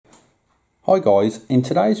Hi guys, in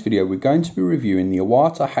today's video we're going to be reviewing the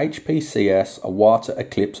Iwata HPCS Iwata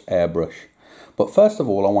Eclipse airbrush. But first of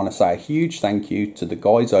all I want to say a huge thank you to the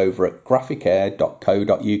guys over at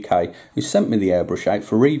graphicair.co.uk who sent me the airbrush out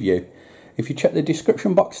for review. If you check the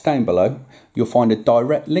description box down below, you'll find a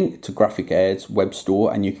direct link to Graphicair's web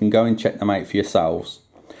store and you can go and check them out for yourselves.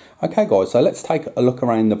 Okay guys, so let's take a look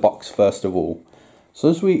around the box first of all. So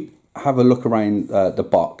as we have a look around the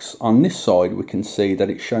box, on this side we can see that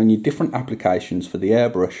it's showing you different applications for the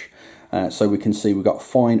airbrush. So we can see we've got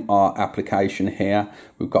fine art application here,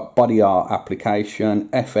 we've got body art application,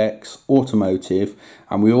 FX, automotive,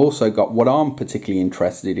 and we've also got what I'm particularly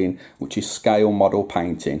interested in, which is scale model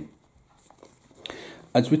painting.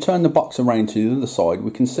 As we turn the box around to the other side,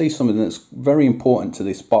 we can see something that's very important to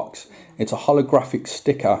this box. It's a holographic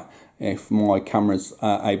sticker, if my camera's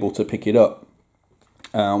able to pick it up.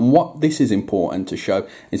 What this is important to show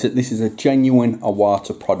is that this is a genuine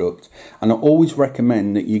Iwata product, and I always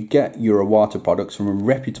recommend that you get your Iwata products from a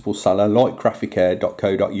reputable seller like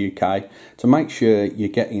graphicair.co.uk to make sure you're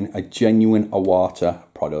getting a genuine Iwata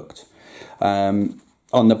product.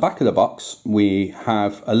 On the back of the box we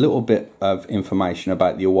have a little bit of information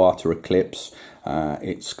about the Iwata Eclipse.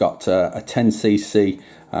 It's got a 10cc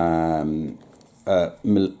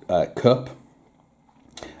cup.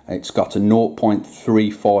 It's got a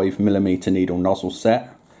 0.35mm needle nozzle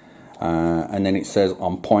set, and then it says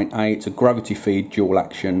on point A it's a gravity feed dual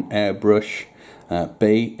action airbrush.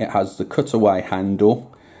 B, it has the cutaway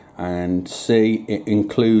handle, and C, it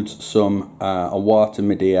includes some Iwata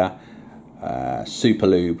Media super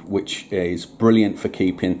lube, which is brilliant for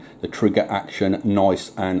keeping the trigger action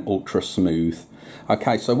nice and ultra smooth.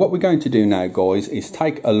 Okay, so what we're going to do now guys is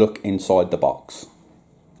take a look inside the box.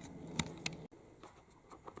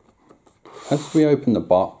 As we open the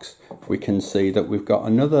box, we can see that we've got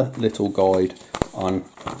another little guide on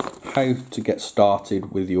how to get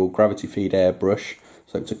started with your gravity feed airbrush.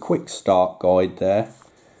 So it's a quick start guide there.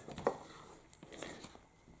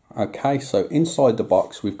 Okay, so inside the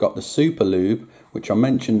box we've got the super lube, which I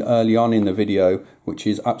mentioned early on in the video, which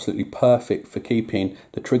is absolutely perfect for keeping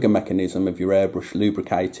the trigger mechanism of your airbrush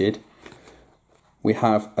lubricated. We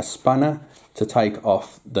have a spanner to take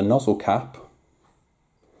off the nozzle cap.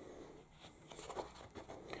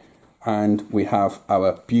 And we have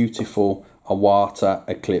our beautiful Iwata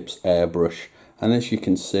Eclipse airbrush, and as you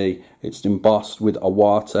can see it's embossed with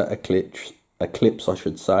Iwata Eclipse I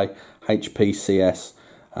should say, HPCS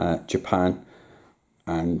Japan,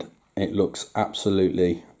 and it looks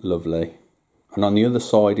absolutely lovely. And on the other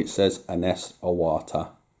side it says Ines Iwata.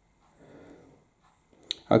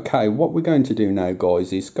 Okay, what we're going to do now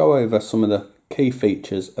guys is go over some of the key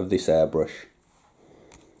features of this airbrush.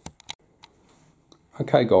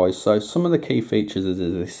 Okay guys, so some of the key features of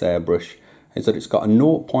this airbrush is that it's got a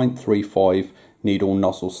 0.35 needle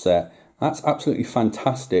nozzle set. That's absolutely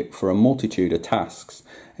fantastic for a multitude of tasks.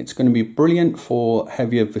 It's going to be brilliant for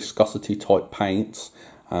heavier viscosity type paints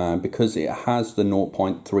because it has the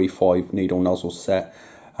 0.35 needle nozzle set,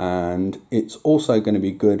 and it's also going to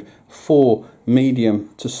be good for medium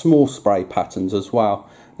to small spray patterns as well.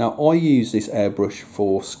 Now I use this airbrush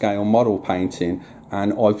for scale model painting,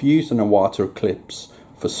 and I've used an Iwata Eclipse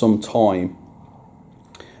for some time,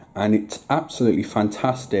 and it's absolutely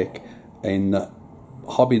fantastic in the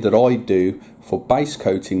hobby that I do for base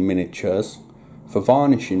coating miniatures, for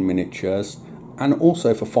varnishing miniatures, and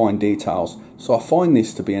also for fine details. So I find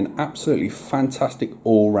this to be an absolutely fantastic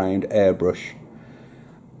all-round airbrush.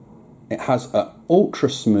 It has an ultra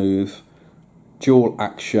smooth dual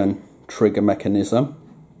action trigger mechanism.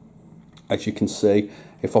 As you can see,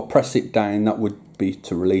 if I press it down that would be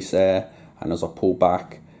to release air, and as I pull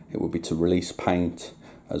back it would be to release paint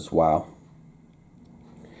as well.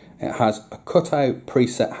 It has a cutout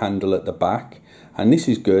preset handle at the back, and this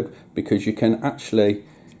is good because you can actually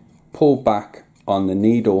pull back on the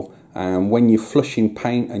needle, and when you're flushing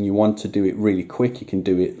paint and you want to do it really quick you can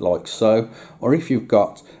do it like so, or if you've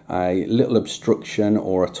got a little obstruction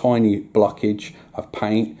or a tiny blockage of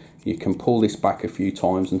paint you can pull this back a few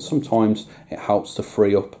times, and sometimes it helps to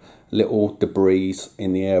free up little debris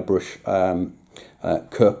in the airbrush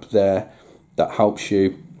cup there that helps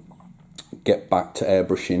you get back to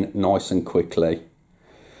airbrushing nice and quickly.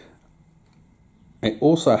 It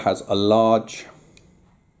also has a large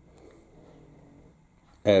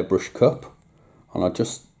airbrush cup, and I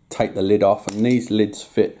just take the lid off, and these lids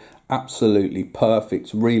fit absolutely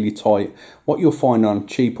perfect, really tight. What you'll find on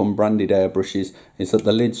cheap unbranded airbrushes is that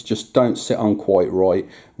the lids just don't sit on quite right,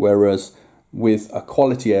 whereas with a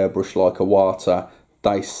quality airbrush like Iwata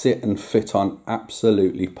they sit and fit on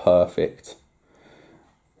absolutely perfect.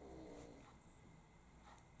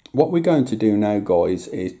 What we're going to do now, guys,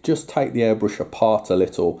 is just take the airbrush apart a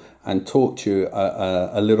little and talk to you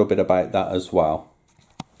a little bit about that as well.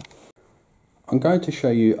 I'm going to show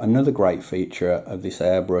you another great feature of this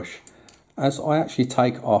airbrush. As I actually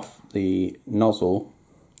take off the nozzle,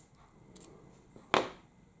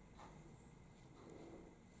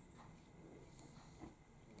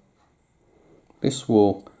 this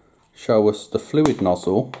will show us the fluid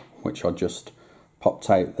nozzle, which I just popped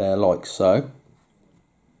out there like so.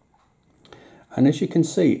 And as you can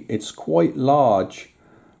see, it's quite large,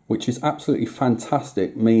 which is absolutely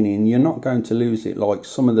fantastic, meaning you're not going to lose it like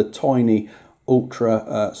some of the tiny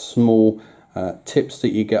ultra small tips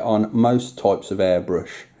that you get on most types of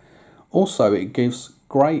airbrush. Also, it gives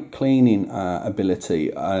great cleaning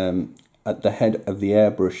ability at the head of the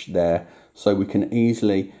airbrush there, so we can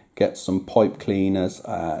easily get some pipe cleaners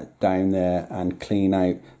down there and clean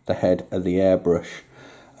out the head of the airbrush.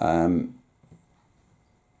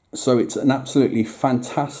 So it's an absolutely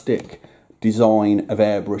fantastic design of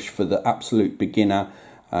airbrush for the absolute beginner,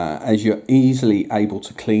 as you're easily able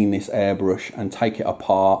to clean this airbrush and take it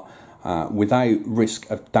apart without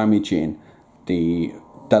risk of damaging the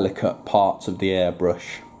delicate parts of the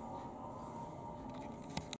airbrush.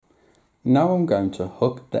 Now I'm going to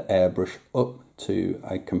hook the airbrush up to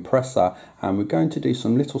a compressor, and we're going to do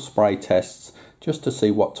some little spray tests just to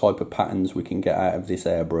see what type of patterns we can get out of this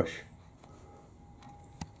airbrush.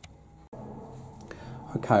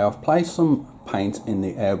 Okay, I've placed some paint in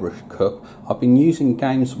the airbrush cup. I've been using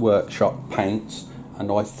Games Workshop paints,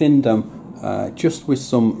 and I thinned them just with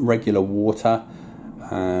some regular water.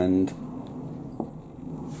 And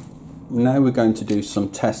now we're going to do some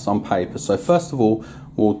tests on paper. So first of all,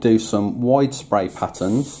 we'll do some wide spray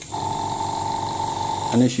patterns,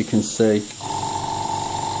 and as you can see,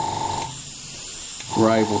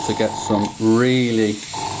 we're able to get some really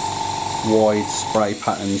wide spray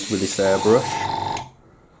patterns with this airbrush.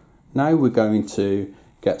 Now we're going to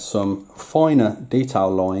get some finer detail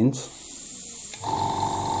lines.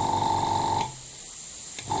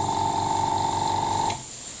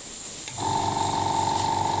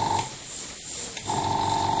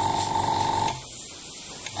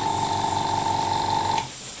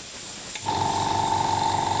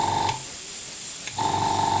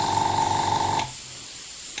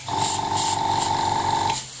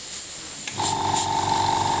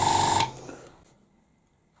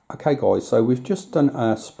 Okay guys, so we've just done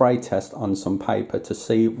a spray test on some paper to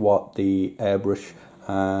see what the airbrush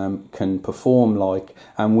can perform like,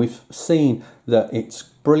 and we've seen that it's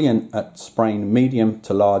brilliant at spraying medium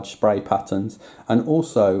to large spray patterns, and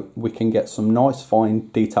also we can get some nice fine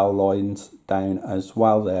detail lines down as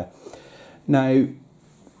well there. Now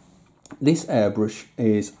this airbrush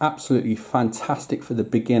is absolutely fantastic for the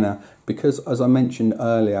beginner because, as I mentioned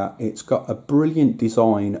earlier, it's got a brilliant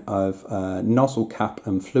design of nozzle cap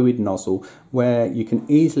and fluid nozzle where you can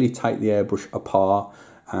easily take the airbrush apart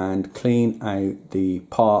and clean out the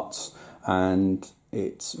parts, and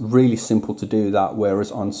it's really simple to do that,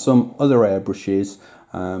 whereas on some other airbrushes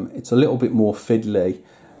it's a little bit more fiddly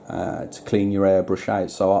to clean your airbrush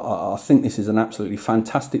out. So I think this is an absolutely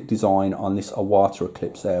fantastic design on this Iwata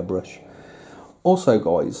Eclipse airbrush. Also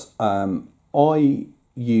guys, I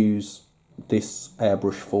use this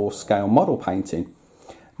airbrush for scale model painting.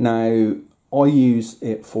 Now I use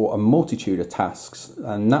it for a multitude of tasks,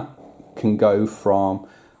 and that can go from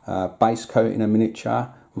base coating a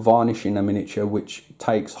miniature, varnishing a miniature, which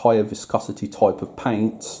takes higher viscosity type of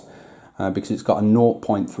paints because it's got a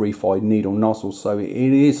 0.35 needle nozzle, so it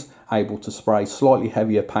is able to spray slightly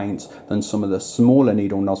heavier paints than some of the smaller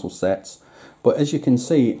needle nozzle sets. But as you can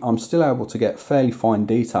see, I'm still able to get fairly fine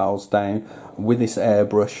details down with this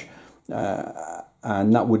airbrush,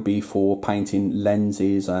 and that would be for painting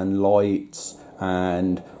lenses and lights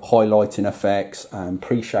and highlighting effects and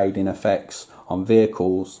pre-shading effects on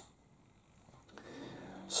vehicles.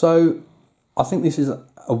 So I think this is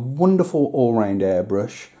a wonderful all-round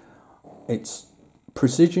airbrush. It's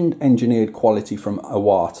precision engineered quality from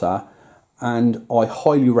Iwata, and I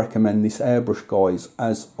highly recommend this airbrush guys,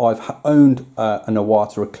 as I've owned an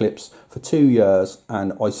Iwata Eclipse for 2 years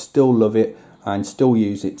and I still love it and still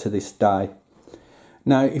use it to this day.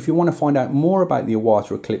 Now if you want to find out more about the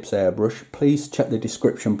Iwata Eclipse airbrush, please check the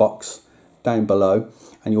description box down below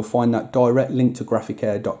and you'll find that direct link to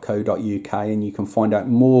graphicair.co.uk, and you can find out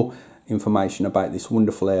more information about this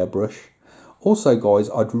wonderful airbrush. Also guys,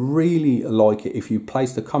 I'd really like it if you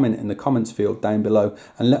placed a comment in the comments field down below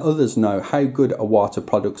and let others know how good Iwata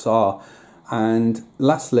products are. And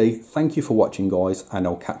lastly, thank you for watching guys, and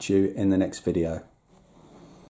I'll catch you in the next video.